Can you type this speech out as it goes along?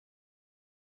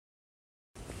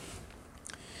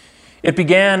It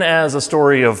began as a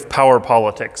story of power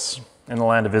politics in the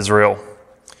land of Israel.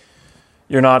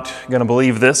 You're not going to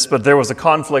believe this, but there was a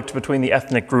conflict between the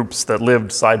ethnic groups that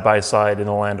lived side by side in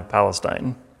the land of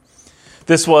Palestine.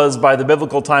 This was, by the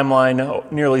biblical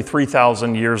timeline, nearly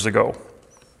 3,000 years ago.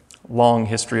 Long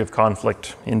history of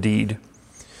conflict, indeed.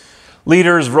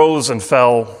 Leaders rose and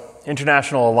fell.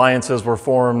 International alliances were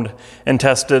formed and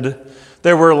tested.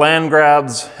 There were land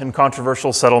grabs and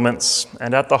controversial settlements,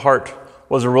 and at the heart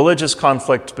was a religious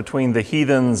conflict between the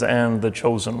heathens and the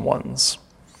chosen ones.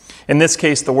 In this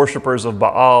case, the worshippers of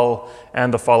Baal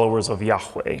and the followers of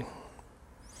Yahweh.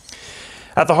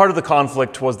 At the heart of the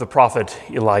conflict was the prophet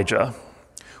Elijah.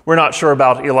 We're not sure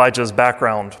about Elijah's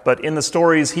background, but in the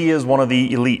stories, he is one of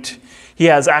the elite. He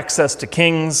has access to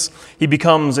kings. He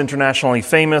becomes internationally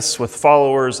famous with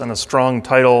followers and a strong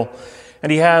title,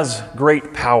 and he has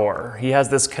great power. He has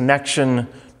this connection,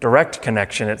 direct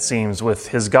connection, it seems, with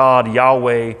his God,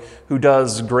 Yahweh, who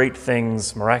does great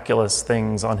things, miraculous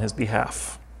things on his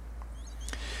behalf.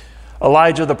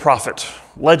 Elijah the prophet,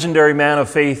 legendary man of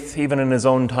faith even in his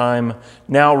own time,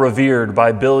 now revered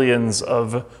by billions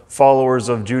of followers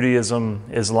of Judaism,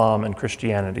 Islam, and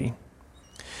Christianity.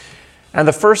 And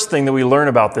the first thing that we learn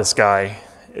about this guy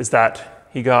is that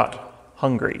he got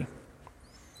hungry.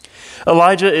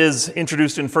 Elijah is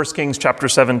introduced in 1 Kings chapter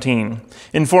 17,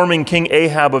 informing King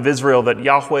Ahab of Israel that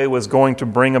Yahweh was going to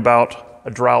bring about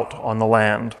a drought on the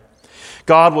land.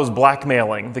 God was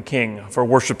blackmailing the king for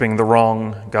worshiping the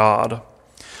wrong God.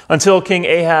 Until King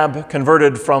Ahab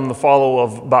converted from the follow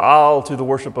of Baal to the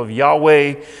worship of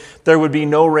Yahweh, there would be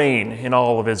no rain in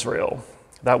all of Israel.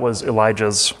 That was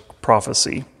Elijah's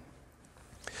prophecy.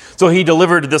 So he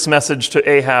delivered this message to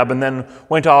Ahab and then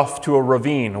went off to a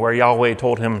ravine where Yahweh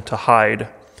told him to hide.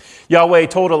 Yahweh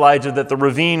told Elijah that the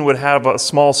ravine would have a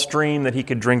small stream that he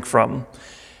could drink from,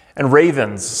 and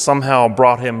ravens somehow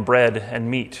brought him bread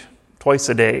and meat twice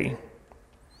a day.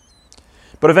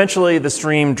 But eventually the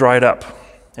stream dried up,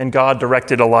 and God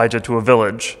directed Elijah to a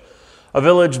village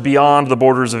beyond the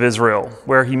borders of Israel,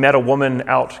 where he met a woman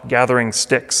out gathering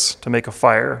sticks to make a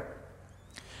fire.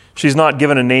 She's not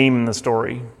given a name in the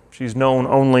story. She's known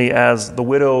only as the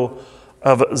widow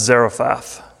of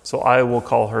Zarephath, so I will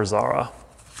call her Zara.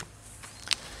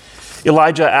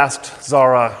 Elijah asked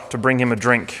Zara to bring him a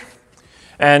drink,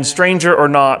 and stranger or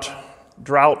not,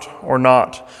 drought or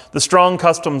not, the strong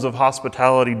customs of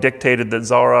hospitality dictated that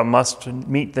Zara must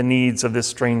meet the needs of this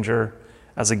stranger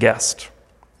as a guest.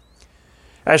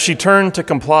 As she turned to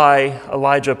comply,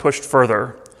 Elijah pushed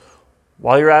further.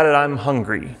 "While you're at it, I'm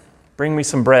hungry. Bring me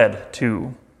some bread,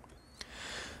 too."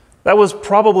 That was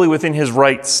probably within his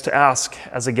rights to ask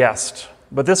as a guest,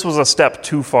 but this was a step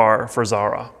too far for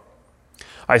Zara.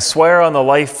 "I swear on the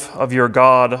life of your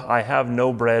God, I have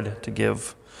no bread to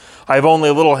give. I have only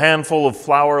a little handful of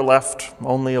flour left,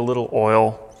 only a little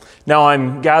oil. Now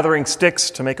I'm gathering sticks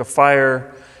to make a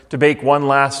fire, to bake one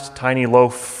last tiny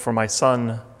loaf for my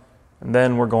son, and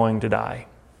then we're going to die."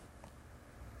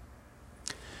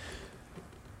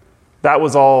 That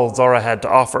was all Zara had to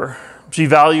offer. She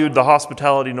valued the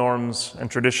hospitality norms and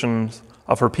traditions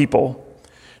of her people.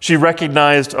 She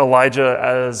recognized Elijah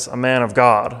as a man of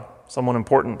God, someone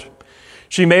important.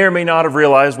 She may or may not have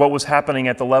realized what was happening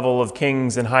at the level of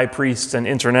kings and high priests and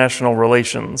international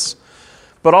relations.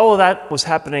 But all of that was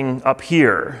happening up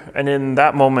here, and in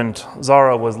that moment,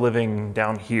 Zara was living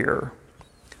down here.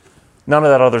 None of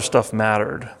that other stuff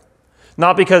mattered.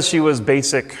 Not because she was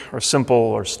basic or simple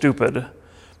or stupid,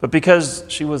 but because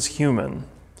she was human.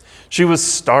 She was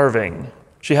starving.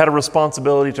 She had a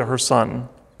responsibility to her son.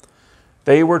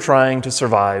 They were trying to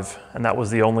survive, and that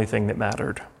was the only thing that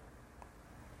mattered.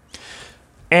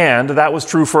 And that was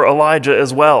true for Elijah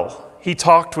as well. He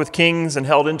talked with kings and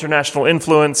held international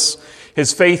influence.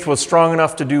 His faith was strong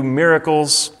enough to do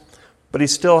miracles, but he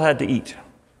still had to eat.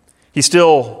 He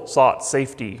still sought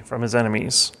safety from his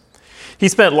enemies. He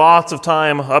spent lots of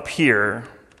time up here.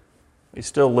 He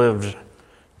still lived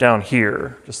down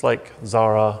here, just like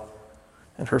Zara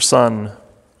and her son,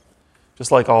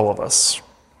 just like all of us.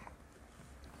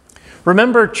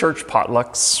 Remember church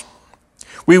potlucks?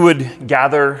 We would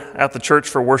gather at the church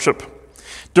for worship.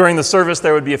 During the service,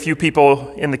 there would be a few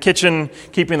people in the kitchen,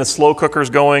 keeping the slow cookers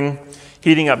going,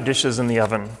 heating up dishes in the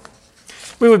oven.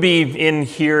 We would be in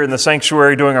here in the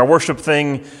sanctuary doing our worship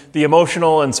thing, the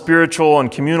emotional and spiritual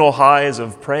and communal highs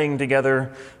of praying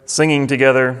together, singing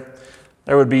together.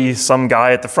 There would be some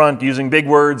guy at the front using big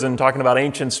words and talking about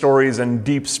ancient stories and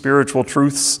deep spiritual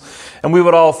truths, and we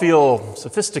would all feel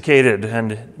sophisticated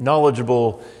and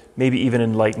knowledgeable, maybe even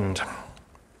enlightened.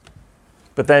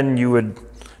 But then you would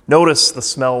notice the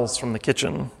smells from the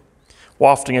kitchen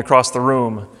wafting across the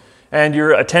room, and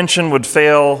your attention would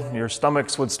fail, your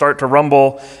stomachs would start to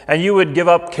rumble, and you would give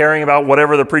up caring about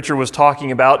whatever the preacher was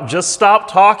talking about. Just stop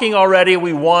talking already,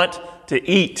 we want to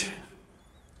eat.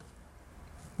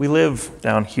 We live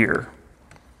down here.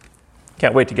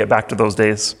 Can't wait to get back to those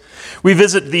days. We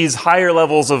visit these higher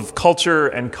levels of culture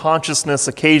and consciousness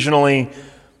occasionally,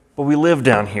 but we live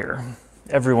down here.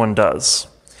 Everyone does.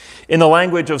 In the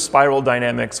language of spiral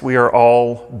dynamics, we are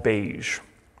all beige.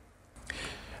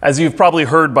 As you've probably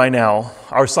heard by now,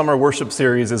 our summer worship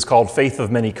series is called Faith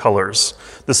of Many Colors,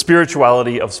 the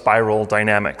spirituality of spiral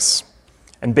dynamics.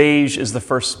 And beige is the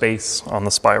first space on the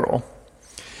spiral.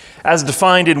 As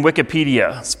defined in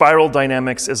Wikipedia, spiral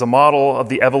dynamics is a model of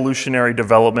the evolutionary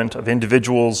development of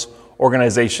individuals,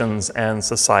 organizations, and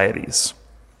societies.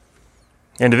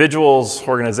 Individuals,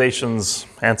 organizations,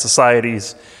 and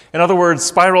societies. In other words,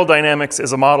 spiral dynamics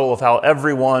is a model of how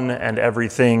everyone and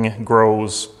everything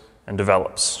grows and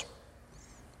develops.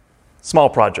 Small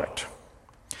project.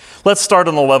 Let's start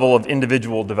on the level of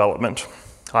individual development.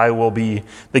 I will be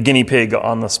the guinea pig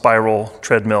on the spiral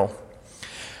treadmill.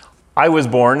 I was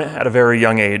born at a very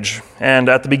young age, and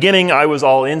at the beginning I was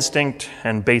all instinct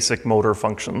and basic motor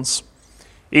functions.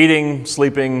 Eating,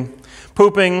 sleeping,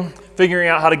 pooping, figuring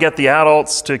out how to get the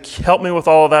adults to help me with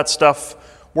all of that stuff,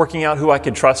 working out who I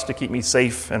could trust to keep me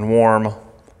safe and warm,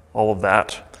 all of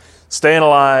that. Staying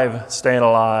alive, staying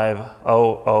alive.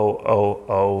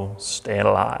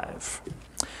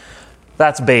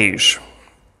 That's beige.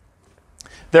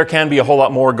 There can be a whole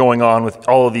lot more going on with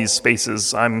all of these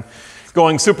spaces. I'm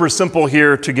going super simple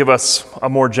here to give us a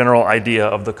more general idea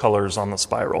of the colors on the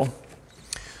spiral.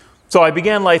 So I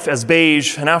began life as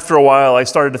beige, and after a while I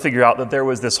started to figure out that there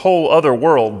was this whole other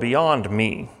world beyond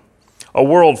me, a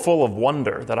world full of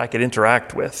wonder that I could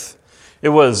interact with. It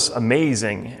was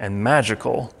amazing and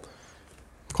magical.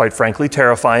 Quite frankly,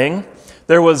 terrifying.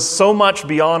 There was so much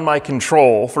beyond my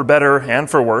control, for better and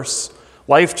for worse.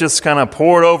 Life just kind of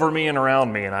poured over me and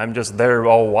around me, and I'm just there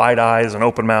all wide eyes and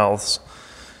open mouths.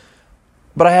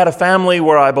 But I had a family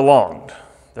where I belonged.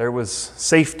 There was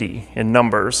safety in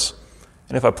numbers.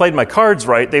 And if I played my cards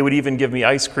right, they would even give me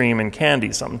ice cream and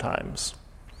candy sometimes.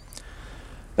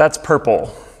 That's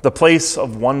purple, the place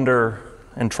of wonder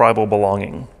and tribal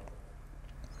belonging.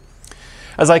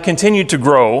 As I continued to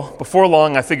grow, before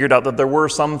long I figured out that there were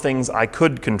some things I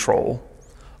could control.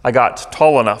 I got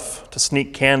tall enough to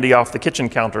sneak candy off the kitchen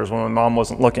counters when my mom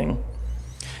wasn't looking.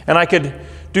 And I could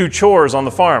do chores on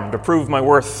the farm to prove my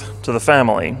worth to the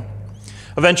family.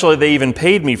 Eventually they even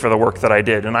paid me for the work that I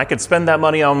did, and I could spend that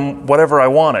money on whatever I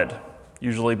wanted,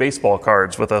 usually baseball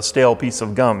cards with a stale piece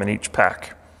of gum in each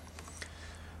pack.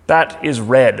 That is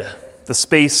red, the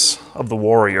space of the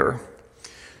warrior.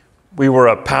 We were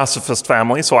a pacifist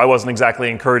family, so I wasn't exactly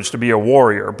encouraged to be a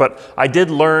warrior, but I did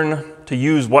learn to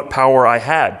use what power I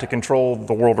had to control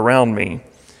the world around me.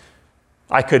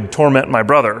 I could torment my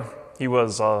brother. He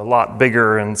was a lot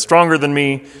bigger and stronger than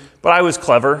me, but I was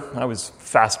clever. I was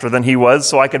faster than he was,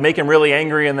 so I could make him really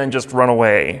angry and then just run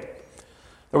away.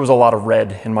 There was a lot of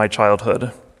red in my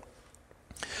childhood.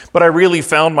 But I really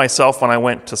found myself when I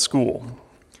went to school.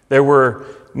 There were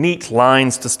neat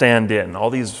lines to stand in, all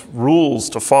these rules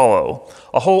to follow,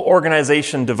 a whole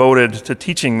organization devoted to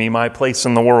teaching me my place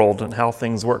in the world and how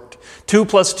things worked. 2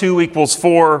 + 2 =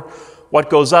 4. What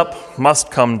goes up must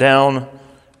come down.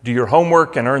 Do your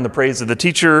homework and earn the praise of the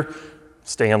teacher.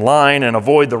 Stay in line and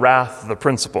avoid the wrath of the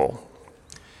principal.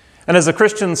 And as a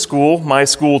Christian school, my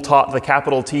school taught the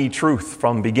capital T truth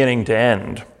from beginning to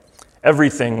end.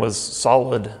 Everything was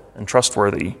solid and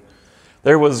trustworthy.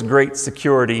 There was great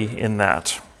security in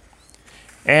that.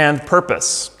 And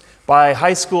purpose. By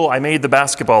high school, I made the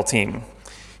basketball team.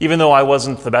 Even though I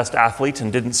wasn't the best athlete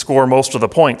and didn't score most of the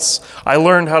points, I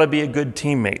learned how to be a good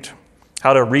teammate,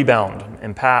 how to rebound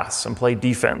and pass and play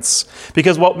defense.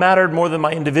 Because what mattered more than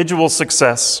my individual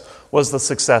success was the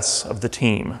success of the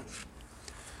team.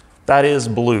 That is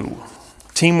blue.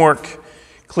 Teamwork,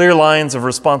 clear lines of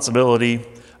responsibility,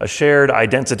 a shared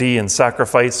identity and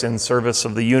sacrifice in service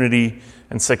of the unity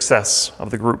and success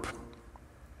of the group.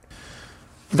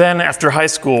 Then, after high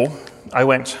school, I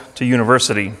went to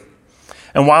university.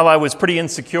 And while I was pretty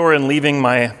insecure in leaving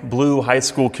my blue high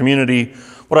school community,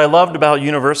 what I loved about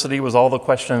university was all the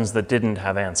questions that didn't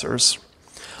have answers.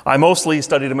 I mostly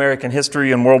studied American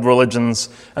history and world religions,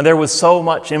 and there was so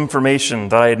much information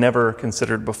that I had never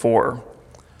considered before.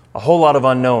 A whole lot of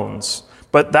unknowns.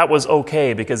 But that was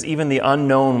okay, because even the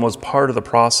unknown was part of the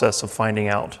process of finding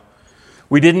out.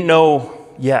 We didn't know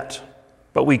yet,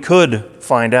 but we could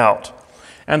find out.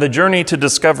 And the journey to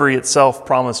discovery itself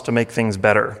promised to make things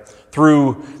better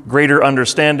through greater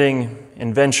understanding,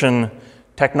 invention,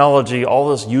 technology, all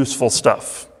this useful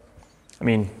stuff. I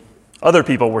mean, other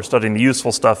people were studying the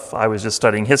useful stuff. I was just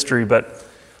studying history, but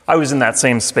I was in that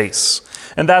same space.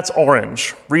 And that's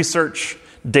orange. Research,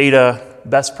 data,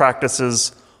 best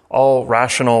practices, all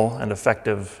rational and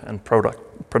effective and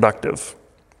productive.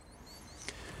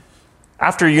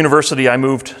 After university, I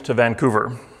moved to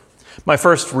Vancouver, my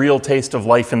first real taste of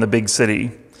life in the big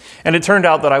city. And it turned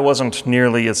out that I wasn't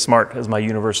nearly as smart as my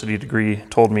university degree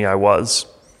told me I was.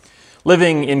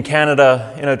 Living in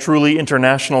Canada, in a truly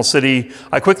international city,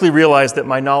 I quickly realized that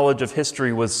my knowledge of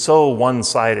history was so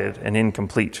one-sided and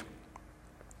incomplete.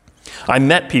 I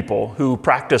met people who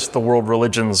practiced the world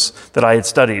religions that I had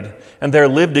studied, and their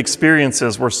lived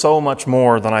experiences were so much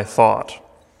more than I thought.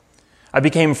 I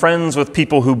became friends with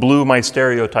people who blew my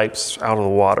stereotypes out of the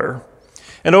water.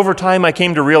 And over time, I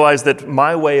came to realize that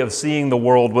my way of seeing the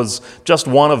world was just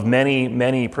one of many,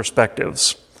 many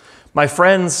perspectives. My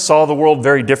friends saw the world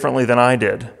very differently than I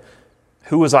did.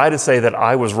 Who was I to say that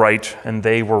I was right and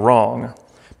they were wrong?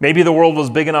 Maybe the world was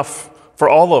big enough for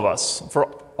all of us, for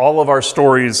all of our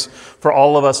stories, for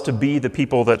all of us to be the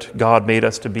people that God made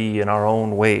us to be in our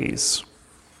own ways.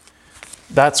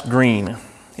 That's green.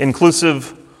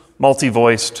 Inclusive,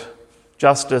 multi-voiced,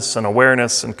 justice and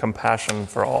awareness and compassion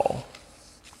for all.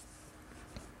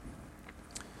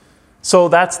 So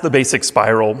that's the basic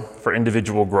spiral for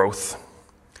individual growth.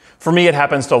 For me, it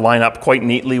happens to line up quite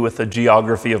neatly with the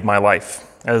geography of my life.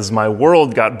 As my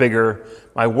world got bigger,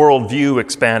 my worldview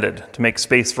expanded to make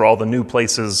space for all the new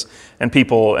places and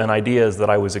people and ideas that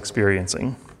I was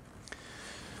experiencing.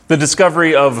 The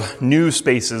discovery of new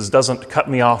spaces doesn't cut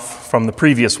me off from the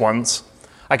previous ones.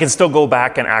 I can still go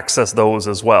back and access those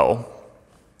as well.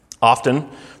 Often,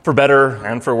 for better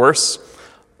and for worse,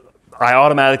 I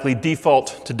automatically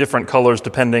default to different colors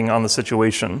depending on the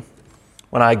situation.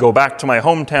 When I go back to my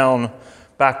hometown,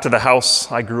 back to the house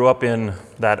I grew up in,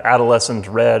 that adolescent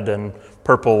red and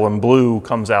purple and blue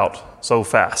comes out so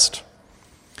fast.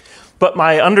 But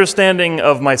my understanding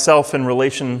of myself in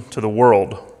relation to the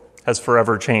world has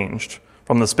forever changed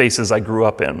from the spaces I grew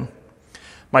up in.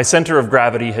 My center of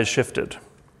gravity has shifted.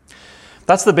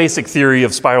 That's the basic theory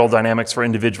of spiral dynamics for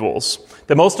individuals,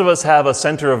 that most of us have a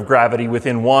center of gravity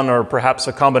within one or perhaps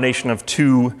a combination of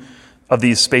two of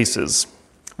these spaces.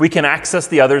 We can access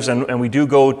the others, and we do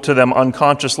go to them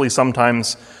unconsciously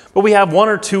sometimes, but we have one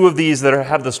or two of these that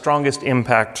have the strongest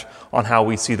impact on how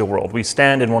we see the world. We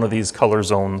stand in one of these color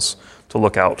zones to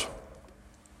look out.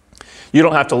 You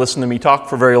don't have to listen to me talk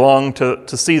for very long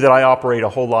to see that I operate a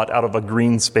whole lot out of a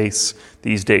green space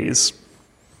these days.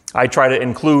 I try to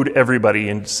include everybody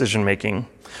in decision-making.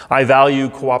 I value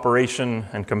cooperation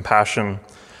and compassion.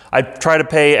 I try to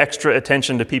pay extra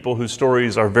attention to people whose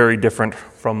stories are very different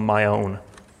from my own.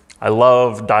 I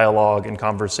love dialogue and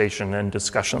conversation and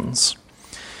discussions.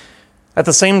 At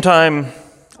the same time,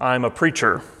 I'm a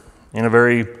preacher in a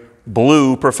very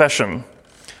blue profession.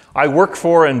 I work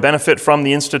for and benefit from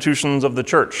the institutions of the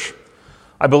church.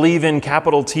 I believe in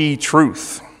capital T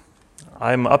truth.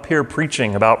 I'm up here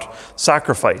preaching about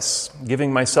sacrifice,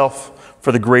 giving myself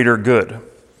for the greater good.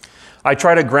 I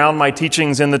try to ground my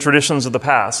teachings in the traditions of the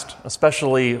past,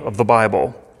 especially of the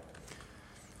Bible.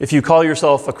 If you call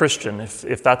yourself a Christian,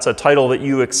 if that's a title that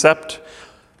you accept,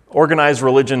 organized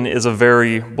religion is a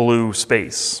very blue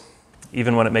space,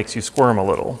 even when it makes you squirm a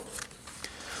little.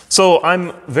 So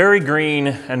I'm very green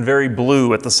and very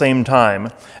blue at the same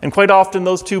time, and quite often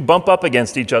those two bump up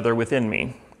against each other within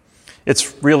me.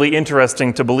 It's really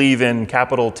interesting to believe in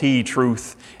capital T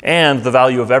truth and the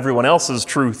value of everyone else's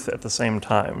truth at the same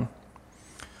time.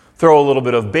 Throw a little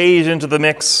bit of beige into the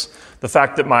mix, the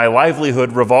fact that my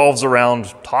livelihood revolves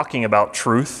around talking about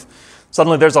truth.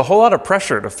 Suddenly there's a whole lot of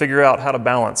pressure to figure out how to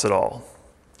balance it all.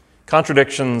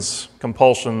 Contradictions,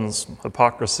 compulsions,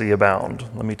 hypocrisy abound,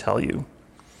 let me tell you.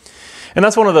 And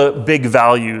that's one of the big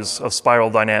values of spiral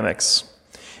dynamics.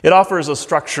 It offers a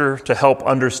structure to help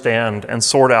understand and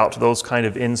sort out those kind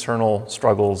of internal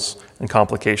struggles and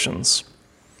complications.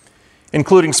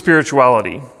 Including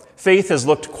spirituality. Faith has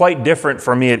looked quite different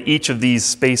for me at each of these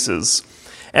spaces,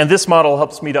 and this model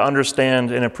helps me to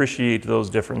understand and appreciate those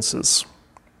differences.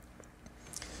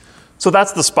 So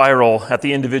that's the spiral at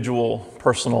the individual,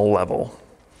 personal level.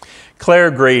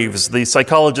 Clare Graves, the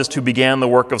psychologist who began the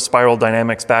work of spiral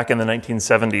dynamics back in the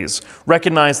 1970s,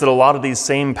 recognized that a lot of these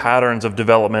same patterns of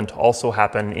development also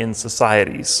happen in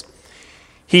societies.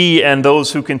 He and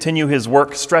those who continue his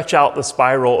work stretch out the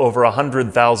spiral over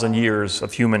 100,000 years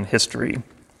of human history.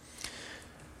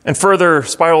 And further,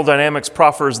 spiral dynamics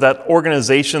proffers that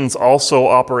organizations also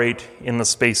operate in the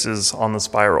spaces on the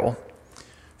spiral.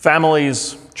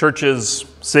 Families, churches,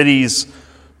 cities,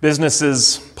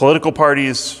 businesses, political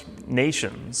parties,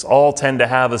 nations all tend to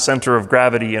have a center of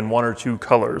gravity in one or two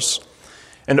colors.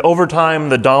 And over time,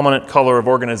 the dominant color of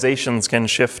organizations can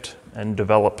shift and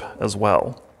develop as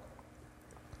well.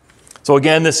 So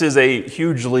again, this is a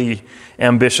hugely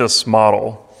ambitious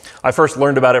model. I first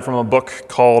learned about it from a book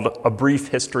called A Brief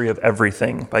History of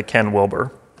Everything by Ken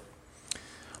Wilber.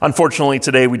 Unfortunately,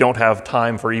 today we don't have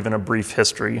time for even a brief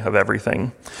history of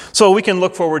everything. So we can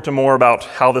look forward to more about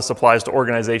how this applies to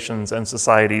organizations and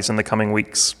societies in the coming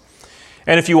weeks.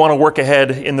 And if you want to work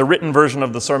ahead, in the written version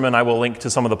of the sermon, I will link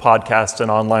to some of the podcasts and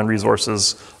online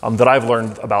resources that I've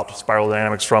learned about spiral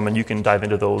dynamics from, and you can dive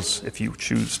into those if you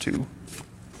choose to.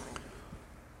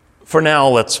 For now,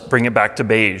 let's bring it back to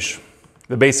beige,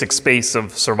 the basic space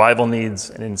of survival needs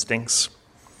and instincts.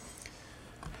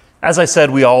 As I said,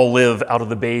 we all live out of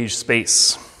the beige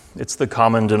space. It's the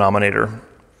common denominator.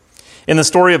 In the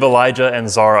story of Elijah and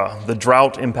Zara, the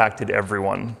drought impacted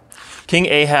everyone. King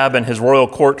Ahab and his royal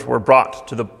court were brought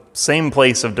to the same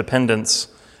place of dependence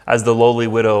as the lowly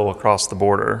widow across the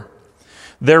border.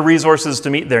 Their resources to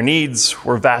meet their needs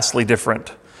were vastly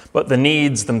different, but the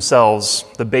needs themselves,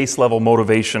 the base level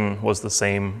motivation, was the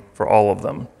same for all of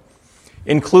them,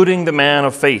 including the man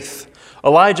of faith.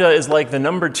 Elijah is like the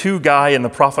number 2 guy in the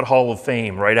Prophet Hall of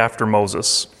Fame right after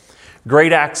Moses.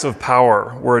 Great acts of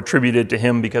power were attributed to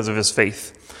him because of his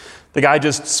faith. The guy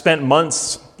just spent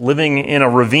months living in a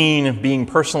ravine, being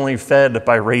personally fed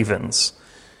by ravens.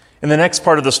 In the next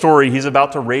part of the story, he's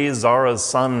about to raise Zara's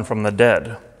son from the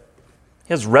dead.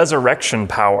 He has resurrection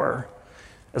power,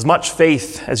 as much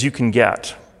faith as you can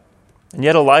get. And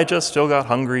yet Elijah still got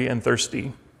hungry and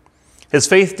thirsty. His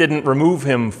faith didn't remove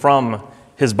him from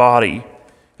his body.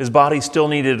 His body still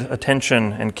needed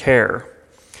attention and care.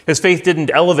 His faith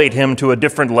didn't elevate him to a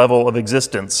different level of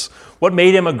existence. What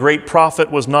made him a great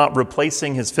prophet was not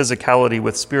replacing his physicality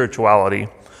with spirituality,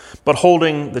 but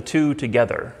holding the two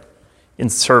together in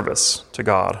service to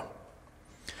God.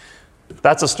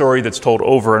 That's a story that's told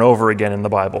over and over again in the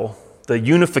Bible. The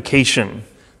unification,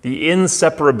 the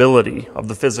inseparability of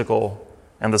the physical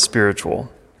and the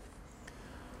spiritual.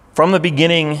 From the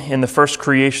beginning in the first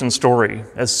creation story,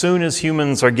 as soon as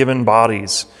humans are given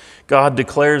bodies, God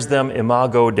declares them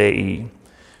imago Dei,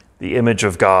 the image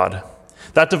of God.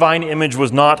 That divine image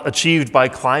was not achieved by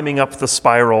climbing up the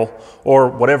spiral or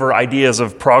whatever ideas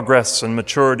of progress and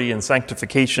maturity and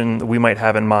sanctification that we might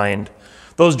have in mind.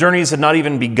 Those journeys had not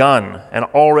even begun, and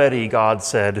already God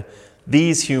said,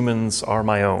 "These humans are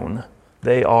my own.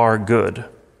 They are good."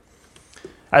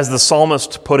 As the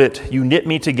psalmist put it, "You knit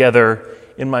me together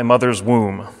in my mother's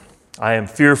womb. I am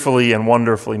fearfully and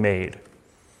wonderfully made."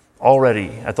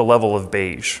 Already at the level of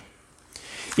beige.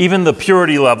 Even the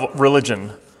purity level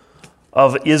religion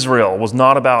of Israel was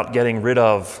not about getting rid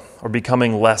of or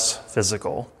becoming less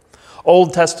physical.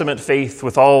 Old Testament faith,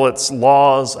 with all its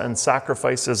laws and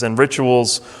sacrifices and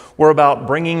rituals, were about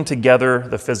bringing together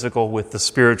the physical with the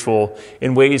spiritual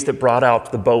in ways that brought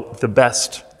out the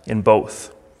best in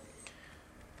both.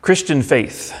 Christian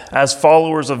faith, as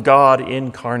followers of God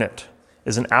incarnate,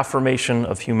 is an affirmation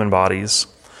of human bodies.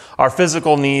 Our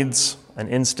physical needs and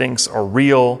instincts are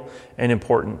real and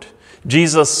important.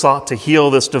 Jesus sought to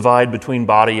heal this divide between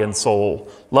body and soul.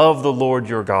 Love the Lord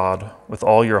your God with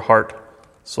all your heart,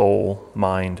 soul,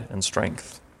 mind, and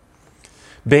strength.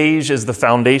 Beige is the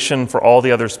foundation for all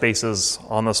the other spaces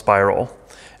on the spiral,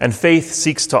 and faith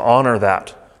seeks to honor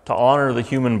that, to honor the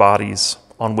human bodies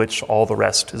on which all the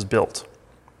rest is built.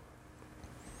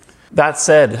 That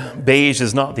said, beige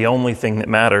is not the only thing that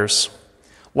matters.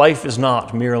 Life is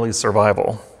not merely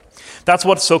survival. That's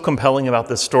what's so compelling about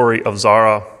this story of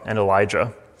Zara and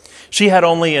Elijah. She had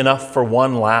only enough for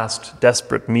one last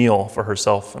desperate meal for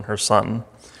herself and her son.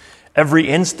 Every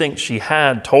instinct she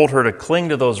had told her to cling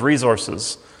to those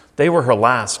resources. They were her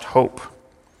last hope.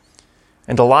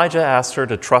 And Elijah asked her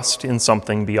to trust in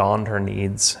something beyond her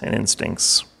needs and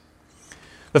instincts.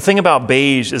 The thing about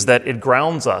beige is that it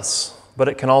grounds us, but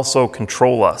it can also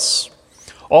control us.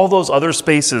 All those other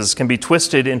spaces can be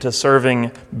twisted into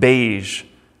serving beige,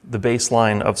 the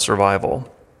baseline of survival.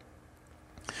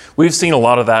 We've seen a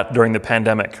lot of that during the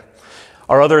pandemic.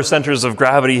 Our other centers of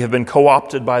gravity have been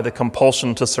co-opted by the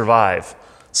compulsion to survive.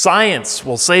 Science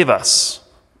will save us.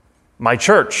 My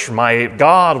church, my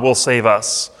God will save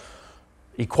us.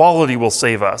 Equality will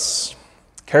save us.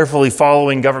 Carefully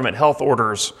following government health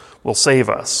orders will save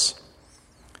us.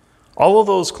 All of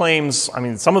those claims,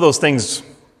 some of those things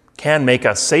can make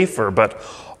us safer, but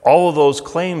all of those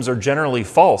claims are generally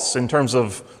false in terms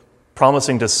of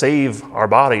promising to save our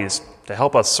bodies, to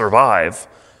help us survive.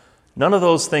 None of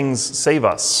those things save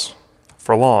us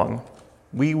for long.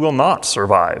 We will not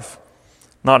survive,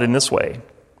 not in this way.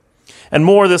 And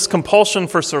more, this compulsion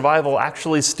for survival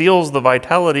actually steals the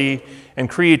vitality and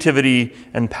creativity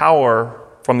and power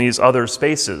from these other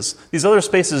spaces. These other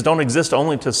spaces don't exist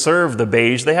only to serve the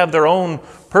beige. They have their own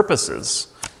purposes,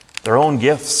 their own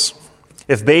gifts.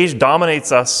 If beige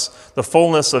dominates us, the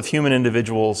fullness of human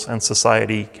individuals and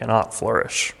society cannot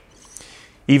flourish.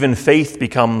 Even faith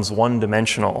becomes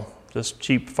one-dimensional, just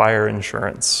cheap fire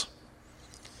insurance.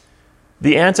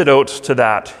 The antidote to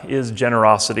that is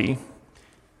generosity.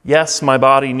 Yes, my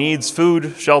body needs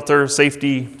food, shelter,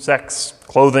 safety, sex,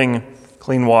 clothing,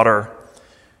 clean water.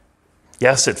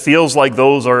 Yes, it feels like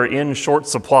those are in short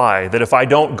supply, that if I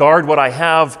don't guard what I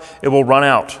have, it will run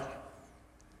out.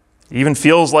 It even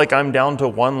feels like I'm down to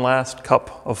one last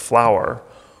cup of flour,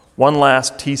 one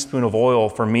last teaspoon of oil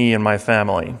for me and my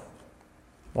family,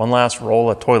 one last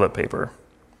roll of toilet paper.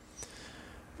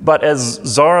 But as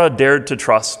Zara dared to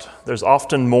trust, there's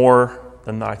often more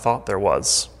than I thought there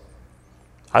was.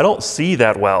 I don't see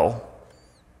that well.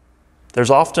 There's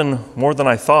often more than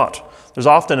I thought. There's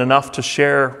often enough to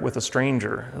share with a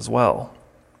stranger as well.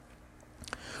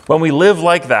 When we live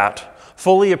like that,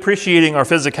 fully appreciating our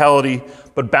physicality,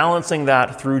 but balancing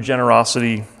that through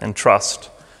generosity and trust,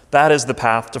 that is the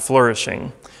path to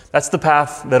flourishing. That's the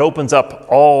path that opens up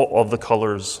all of the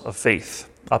colors of faith,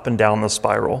 up and down the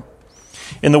spiral.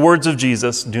 In the words of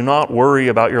Jesus, do not worry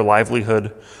about your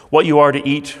livelihood, what you are to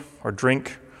eat or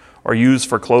drink or use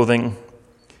for clothing.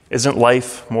 Isn't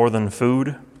life more than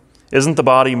food? Isn't the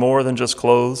body more than just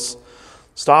clothes?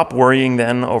 Stop worrying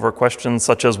then over questions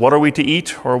such as what are we to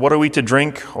eat, or what are we to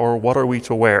drink, or what are we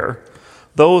to wear?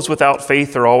 Those without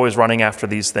faith are always running after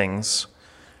these things.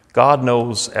 God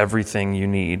knows everything you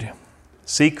need.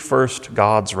 Seek first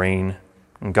God's reign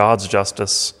and God's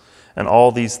justice, and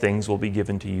all these things will be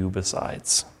given to you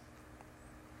besides.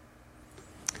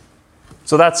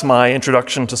 So that's my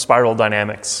introduction to spiral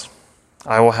dynamics.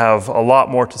 I will have a lot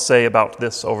more to say about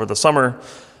this over the summer,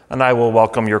 and I will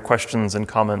welcome your questions and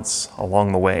comments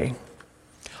along the way.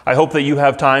 I hope that you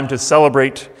have time to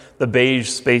celebrate the beige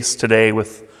space today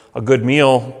with a good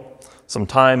meal, some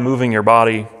time moving your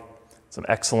body, some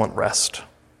excellent rest.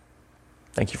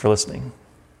 Thank you for listening.